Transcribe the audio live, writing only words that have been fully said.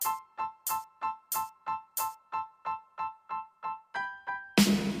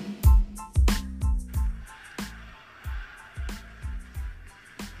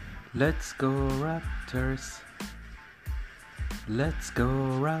Let's go Raptors. Let's go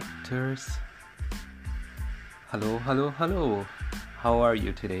Raptors. Hello, hello, hello. How are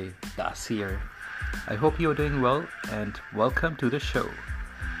you today? Das here. I hope you're doing well and welcome to the show.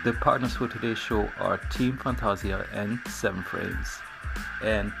 The partners for today's show are Team Fantasia and 7 Frames.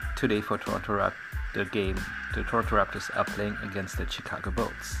 And today for the Toronto Raptors are playing against the Chicago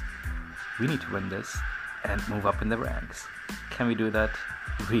Bulls. We need to win this and move up in the ranks. Can we do that?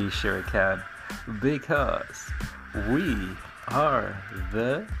 We sure can, because we are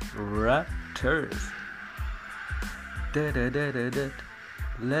the Raptors.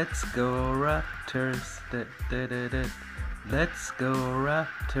 Let's go Raptors. Let's go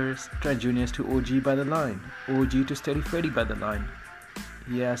Raptors. Trent Jr. to OG by the line. OG to Steady Freddy by the line.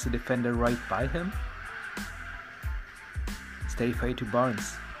 He has a defender right by him. Steady Freddy to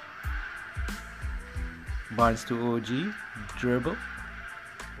Barnes. Barnes to OG. Dribble.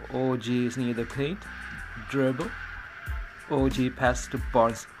 OG is near the paint. Dribble. OG passes to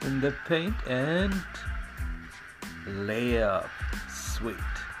Barnes in the paint and layup. Sweet.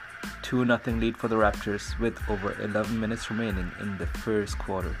 2-0 lead for the Raptors with over 11 minutes remaining in the first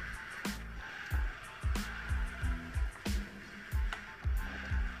quarter.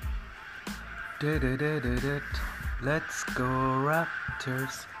 Let's go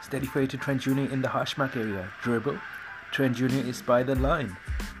Raptors. Steady fade to Trent Jr. in the hash mark area. Dribble. Trent Jr. is by the line.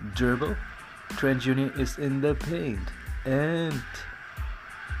 Dribble. Trent Jr. is in the paint. And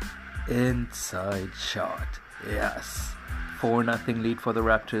inside shot. Yes. 4-0 lead for the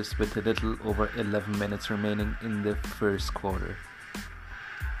Raptors with a little over 11 minutes remaining in the first quarter.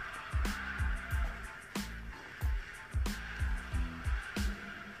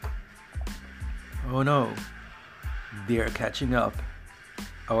 Oh no. They are catching up.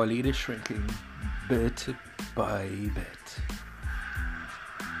 Our lead is shrinking bit by bit.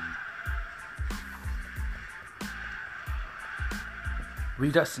 We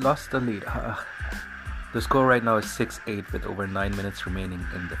just lost the lead. The score right now is 6-8 with over 9 minutes remaining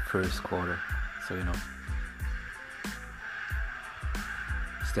in the first quarter. So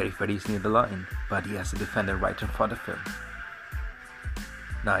Steady Freddy's near the line, but he has a defender right in front of him.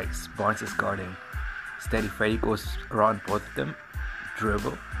 Nice. Barnes is guarding. Steady Freddy goes around both of them.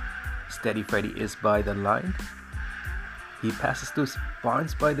 Dribble. Steady Freddy is by the line. He passes to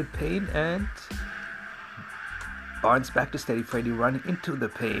Barnes by the paint and Barnes back to Steady Freddy running into the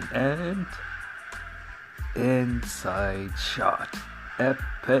paint and inside shot.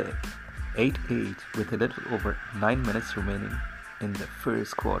 Epic. 8-8 with a little over 9 minutes remaining in the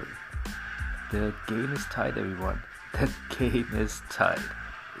first quarter. The game is tied, everyone. The game is tied.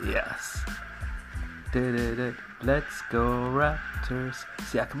 Yes. Let's go Raptors.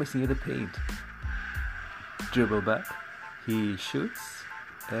 Siakam is near the paint. Dribble back. He shoots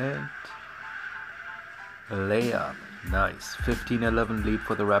and layup. Nice. 15-11 lead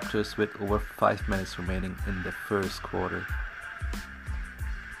for the Raptors with over 5 minutes remaining in the first quarter.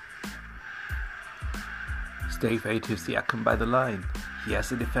 Stay fade to Siakam by the line. He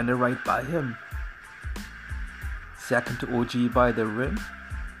has a defender right by him. Siakam to OG by the rim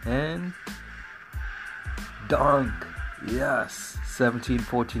and dunk. Yes.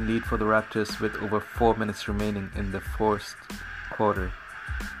 17-14 lead for the Raptors with over 4 minutes remaining in the first quarter.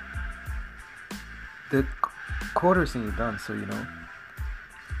 The quarter is nearly done, so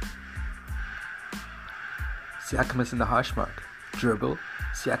Siakam is in the hash mark. Dribble.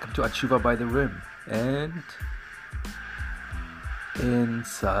 Siakam to Achuva by the rim and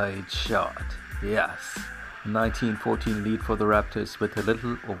inside shot. Yes. 19-14 lead for the Raptors with a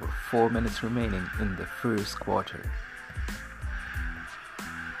little over 4 minutes remaining in the first quarter.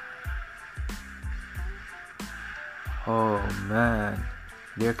 Oh man,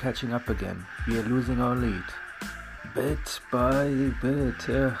 they're catching up again. We are losing our lead bit by bit.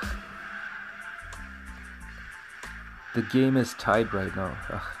 The game is tied right now.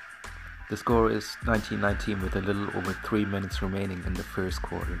 The score is 19-19 with a little over 3 minutes remaining in the first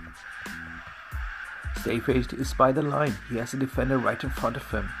quarter. Stay fade is by the line. He has a defender right in front of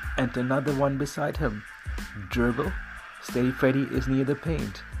him and another one beside him. Dribble. Steady Freddy is near the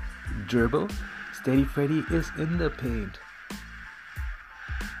paint. Dribble. Steady Freddy is in the paint.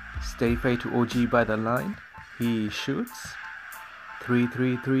 Steady Freddy to OG by the line. He shoots.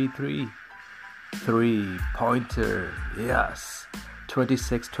 3-3-3-3. 3-pointer. Yes.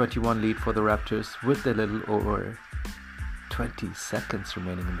 26-21 lead for the Raptors with a little over 20 seconds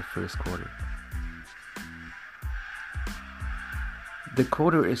remaining in the first quarter. The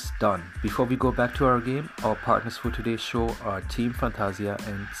quarter is done. Before we go back to our game, our partners for today's show are Team Fantasia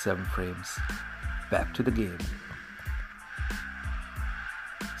and 7 Frames. Back to the game.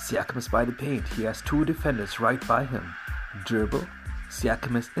 Siakam is by the paint. He has two defenders right by him. Dribble.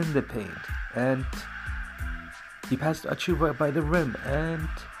 Siakam is in the paint. And he passed Achiuwa by the rim. And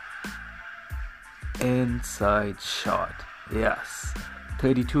inside shot. Yes.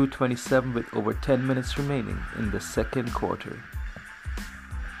 32-27 with over 10 minutes remaining in the second quarter.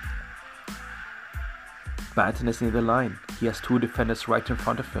 Banton is near the line. He has two defenders right in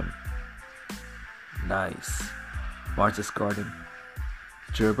front of him. Nice. Barnes is guarding.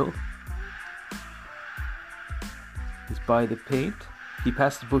 Dribble. He's by the paint. He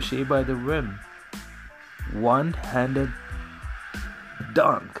passed Boucher by the rim. One-handed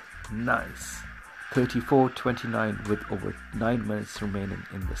dunk. Nice. 34-29 with over 9 minutes remaining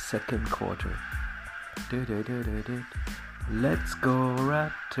in the second quarter. Let's go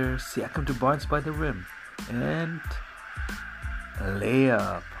Raptors. Siakam to Barnes by the rim. And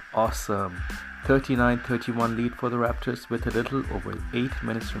layup. Awesome. 39-31 lead for the Raptors with a little over 8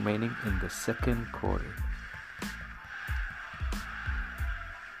 minutes remaining in the second quarter.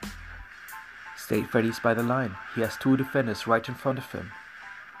 Steady Freddy's by the line. He has two defenders right in front of him.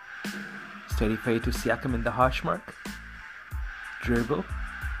 Steady Freddy to Siakam in the hash mark. Dribble.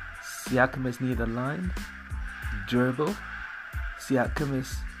 Siakam is near the line. Dribble. Siakam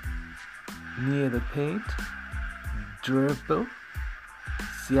is near the paint. Dribble.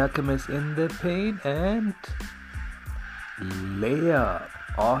 Siakam is in the paint and layup.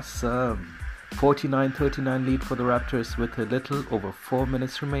 Awesome. 49-39 lead for the Raptors with a little over 4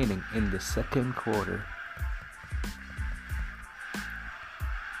 minutes remaining in the second quarter.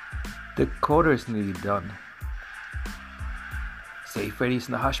 The quarter is nearly done. Steady Freddy's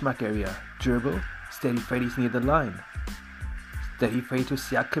in the hashmark area. Dribble. Steady Freddy's near the line. Steady Freddy to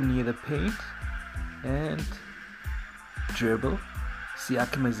Siakam near the paint. And dribble.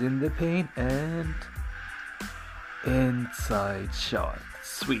 Siakam is in the paint and inside shot.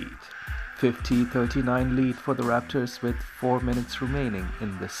 Sweet. 50-39 lead for the Raptors with 4 minutes remaining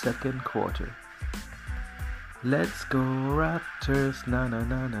in the second quarter. Let's go Raptors, na na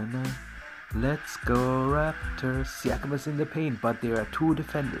na na na. Let's go Raptors. Siakam is in the paint, but there are two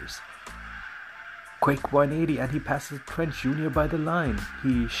defenders. Quick 180 and he passes Trent Jr. by the line.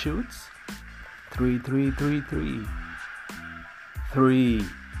 He shoots. 3-3-3-3.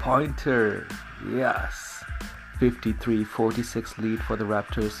 3-pointer. Yes. 53-46 lead for the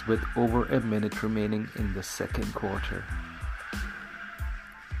Raptors with over a minute remaining in the second quarter.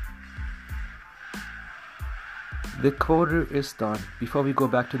 The quarter is done. Before we go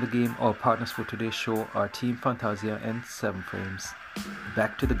back to the game, our partners for today's show are Team Fantasia and 7 Frames.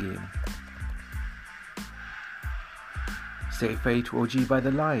 Back to the game. Stay Freddy to OG by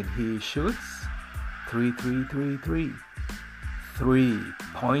the line. He shoots. 3-3-3-3.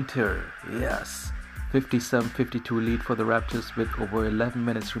 3-pointer. Yes. 57-52 lead for the Raptors with over 11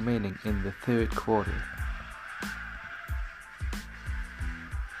 minutes remaining in the third quarter.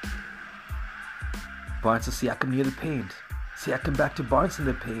 Barnes to Siakam near the paint. Siakam back to Barnes in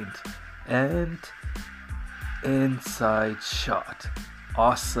the paint. And inside shot.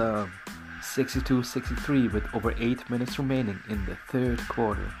 Awesome. 62-63 with over 8 minutes remaining in the third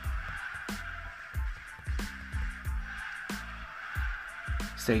quarter.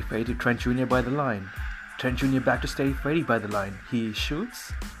 Steady Freddy to Trent Jr. by the line. Trent Jr. back to Steady Freddy by the line. He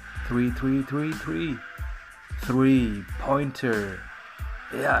shoots. 3-3-3-3. 3-pointer.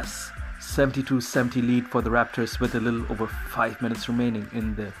 Yes. 72-70 lead for the Raptors with a little over 5 minutes remaining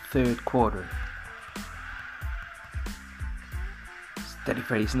in the third quarter. Steady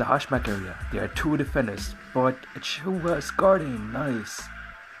Freddy's in the hashmark area. There are two defenders, but Achiuwa is guarding. Nice.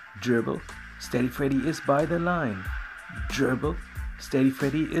 Dribble. Steady Freddy is by the line. Dribble. Steady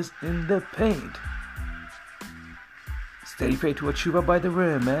Freddy is in the paint. Steady Freddy to Achiuwa by the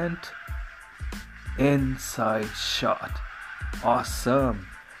rim and inside shot. Awesome.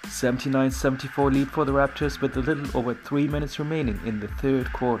 79-74 lead for the Raptors with a little over 3 minutes remaining in the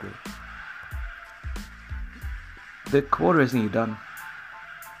third quarter. The quarter is nearly done.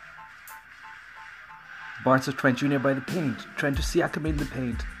 Barnes to Trent Jr. by the paint. Trent to Siakam in the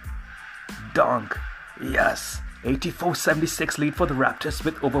paint. Dunk. Yes. 84-76 lead for the Raptors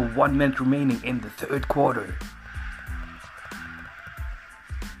with over 1 minute remaining in the third quarter.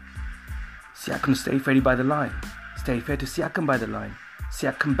 Siakam to Steady Freddy by the line. Steady Freddy to Siakam by the line.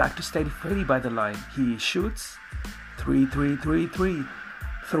 Siakam back to Steady Freddy by the line. He shoots. 3-3-3-3.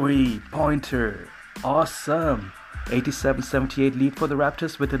 3-pointer. Awesome. 87-78 lead for the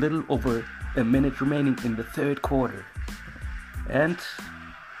Raptors with a little over a minute remaining in the third quarter. And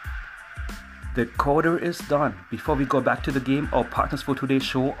the quarter is done. Before we go back to the game, our partners for today's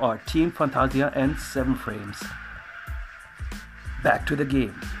show are Team Fantasia and 7 Frames. Back to the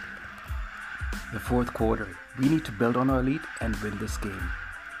game. The fourth quarter. We need to build on our lead and win this game.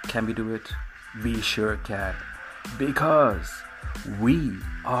 Can we do it? We sure can. Because we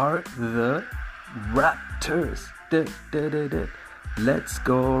are the Raptors. Da, da, da, da. Let's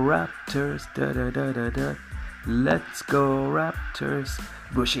go Raptors. Da, da, da, da, da. Let's go Raptors.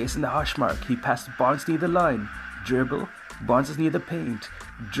 Boucher is in the hash mark. He passed Barnes near the line. Dribble. Barnes is near the paint.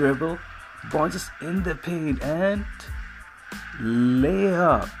 Dribble. Barnes is in the paint. And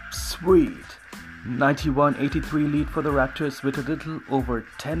layup. Sweet. 91-83 lead for the Raptors with a little over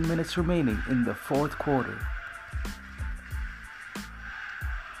 10 minutes remaining in the fourth quarter.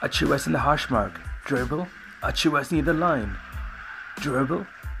 Achiuwa is in the hash mark. Dribble. Achiuwa is near the line. Dribble.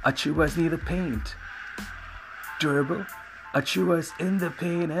 Achiuwa is near the paint. Dribble. Achiuwa is in the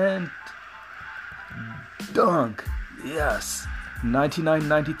paint and dunk. Yes.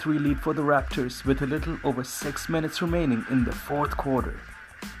 99-93 lead for the Raptors with a little over 6 minutes remaining in the fourth quarter.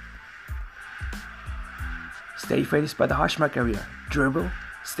 Steady Freddy is by the hash mark area. Dribble.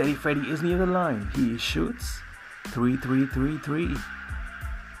 Steady Freddy is near the line. He shoots. 3-3-3-3.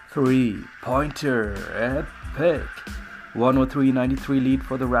 3-pointer. Epic. 103-93 lead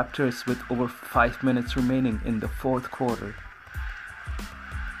for the Raptors with over 5 minutes remaining in the fourth quarter.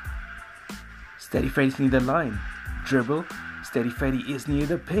 Steady Freddy is near the line. Dribble. Steady Freddy is near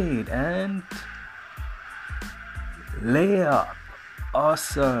the paint and layup.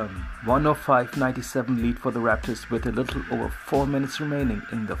 Awesome. 105-97 lead for the Raptors with a little over 4 minutes remaining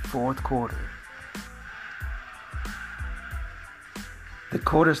in the fourth quarter. The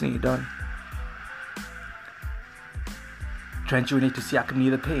quarter's nearly done. Trent Jr. to Siakam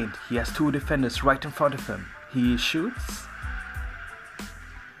near the paint. He has two defenders right in front of him. He shoots.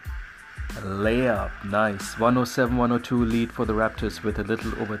 Layup. Nice. 107-102 lead for the Raptors with a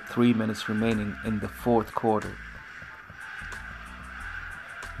little over 3 minutes remaining in the fourth quarter.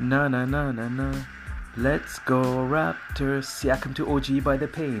 Na na na na na. Let's go Raptors. Siakam to OG by the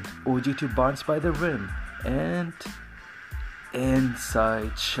paint. OG to Barnes by the rim. And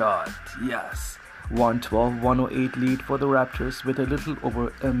inside shot. Yes. 112-108 lead for the Raptors with a little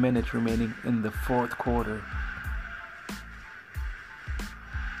over a minute remaining in the fourth quarter.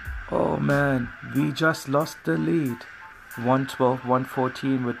 Oh man, we just lost the lead.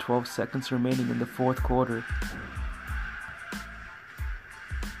 112-114 with 12 seconds remaining in the fourth quarter.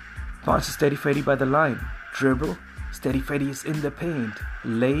 Barnes is Steady Freddy by the line. Dribble. Steady Freddy is in the paint.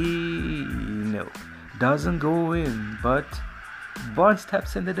 No. Doesn't go in, but Barnes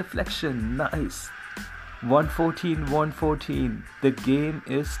taps in the deflection. Nice. 114-114. The game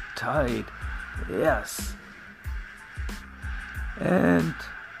is tied. Yes. And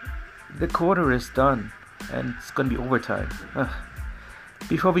the quarter is done. And it's going to be overtime.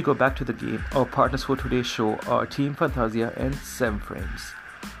 Before we go back to the game, our partners for today's show are Team Fantasia and 7 Frames.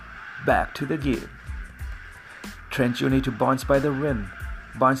 Back to the game. Trent Jr. to Barnes by the rim.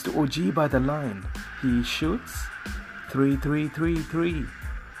 Barnes to OG by the line. He shoots. 3-3-3-3.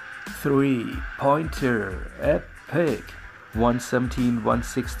 3-pointer. Epic.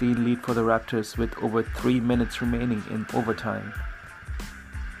 117-116 lead for the Raptors with over 3 minutes remaining in overtime.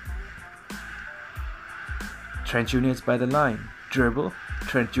 Trent Jr. is by the line. Dribble.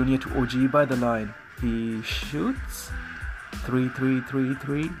 Trent Jr. to OG by the line. He shoots.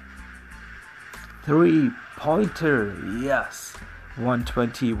 3-3-3-3. 3-pointer. Yes.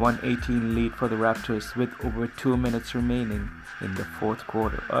 120-118 lead for the Raptors with over 2 minutes remaining in the fourth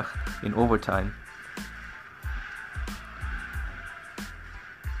quarter. In overtime.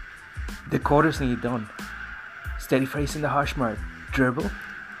 The quarter's nearly done. Steady Freddy in the hash mark. Dribble.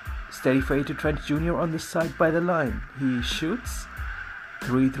 Steady Freddy to Trent Jr. on the side by the line. He shoots.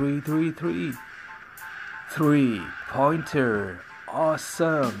 3-3-3-3. 3-pointer.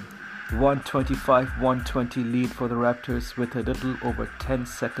 Awesome. 125-120 lead for the Raptors with a little over 10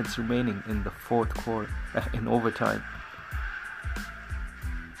 seconds remaining in the fourth quarter, in overtime.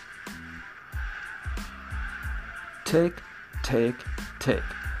 Tick, tick, tick.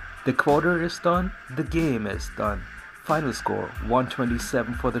 The quarter is done, the game is done. Final score,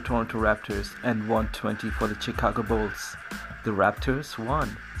 127 for the Toronto Raptors and 120 for the Chicago Bulls. The Raptors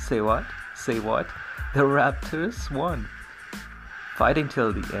won. Say what? Say what? The Raptors won. Fighting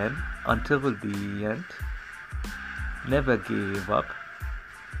till the end, until the end. Never gave up.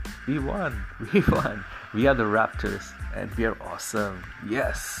 We won. We won. We are the Raptors and we are awesome.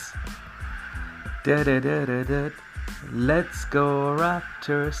 Yes. Let's go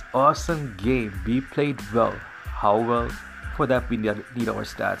Raptors. Awesome game. We played well. How well? For that we need our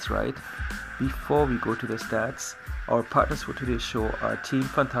stats, right? Before we go to the stats, our partners for today's show are Team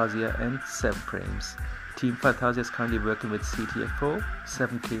Fantasia and 7 Frames. Team Fantasia is currently working with CTFO,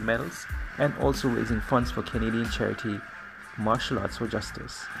 7K medals, and also raising funds for Canadian charity Martial Arts for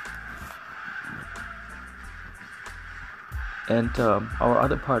Justice. And our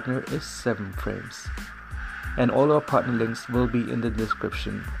other partner is 7 Frames. And all our partner links will be in the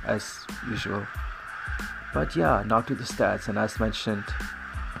description as usual. But yeah, now to the stats, and as mentioned,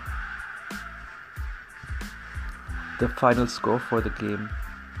 the final score for the game.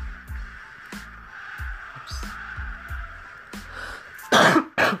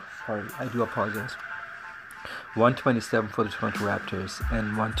 Sorry, I do apologize. 127 for the Toronto Raptors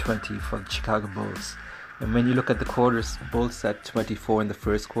and 120 for the Chicago Bulls. And when you look at the quarters, Bulls at 24 in the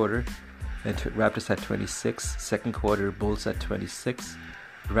first quarter, and Raptors at 26. Second quarter, Bulls at 26.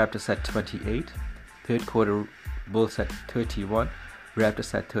 Raptors at 28. Third quarter, Bulls at 31.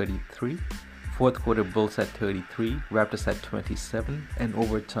 Raptors at 33. Fourth quarter, Bulls at 33. Raptors at 27. And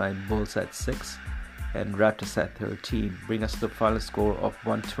overtime, Bulls at 6. And Raptors at 13. Bring us to the final score of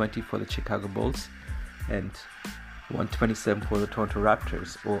 120 for the Chicago Bulls and 127 for the Toronto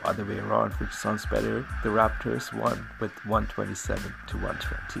Raptors, or other way around, which sounds better. The Raptors won with 127 to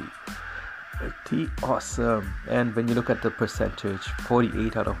 120. Pretty awesome. And when you look at the percentage,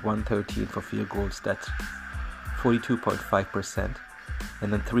 48 out of 113 for field goals, that's 42.5%.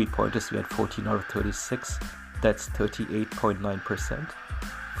 And then 3-pointers, we had 14 out of 36, that's 38.9%.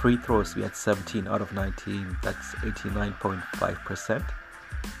 Free throws, we had 17 out of 19, that's 89.5%.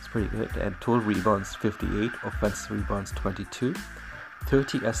 It's pretty good. And total rebounds, 58, offensive rebounds, 22,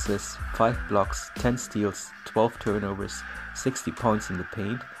 30 assists, 5 blocks, 10 steals, 12 turnovers, 60 points in the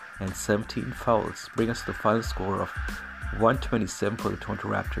paint, and 17 fouls. Bring us to the final score of 127 for the Toronto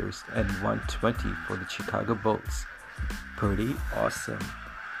Raptors and 120 for the Chicago Bulls. Pretty awesome.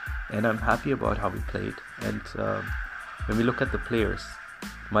 And I'm happy about how we played. And when we look at the players,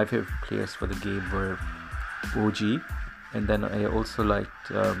 my favorite players for the game were OG, and then I also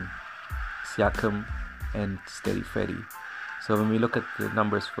liked Siakam and Steady Freddy. So when we look at the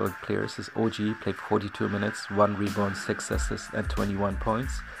numbers for the players, is OG played 42 minutes, 1 rebound, 6 assists, and 21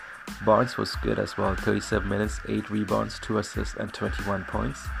 points. Barnes was good as well, 37 minutes, 8 rebounds, 2 assists, and 21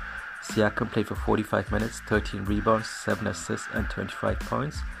 points. Siakam played for 45 minutes, 13 rebounds, 7 assists, and 25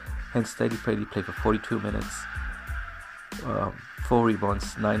 points. And Steady Freddy played for 42 minutes, 4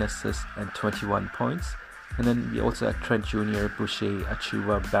 rebounds, 9 assists, and 21 points. And then we also had Trent Jr., Boucher,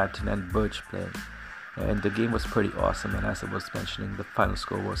 Achiuwa, Banton, and Birch playing. And the game was pretty awesome. And as I was mentioning, the final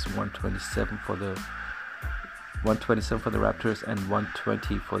score was 127 for the Raptors and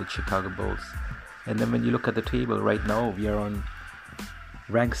 120 for the Chicago Bulls. And then when you look at the table right now, we are on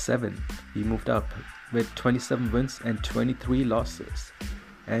rank 7. We moved up with 27 wins and 23 losses.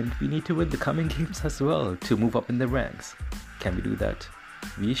 And we need to win the coming games as well to move up in the ranks. Can we do that?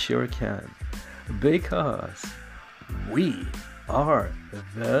 We sure can. Because we are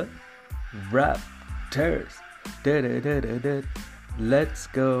the Raptors. Let's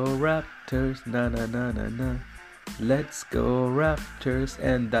go Raptors. Na na na na na. Let's go Raptors.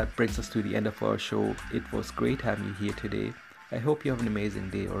 And that brings us to the end of our show. It was great having you here today. I hope you have an amazing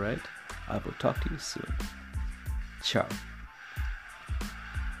day, alright? I will talk to you soon. Ciao.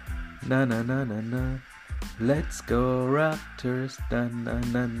 Na na na na na. Let's go Raptors. Na na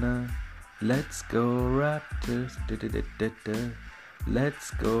na na. Let's go Raptors. Da da da da da.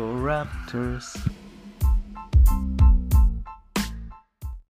 Let's go Raptors.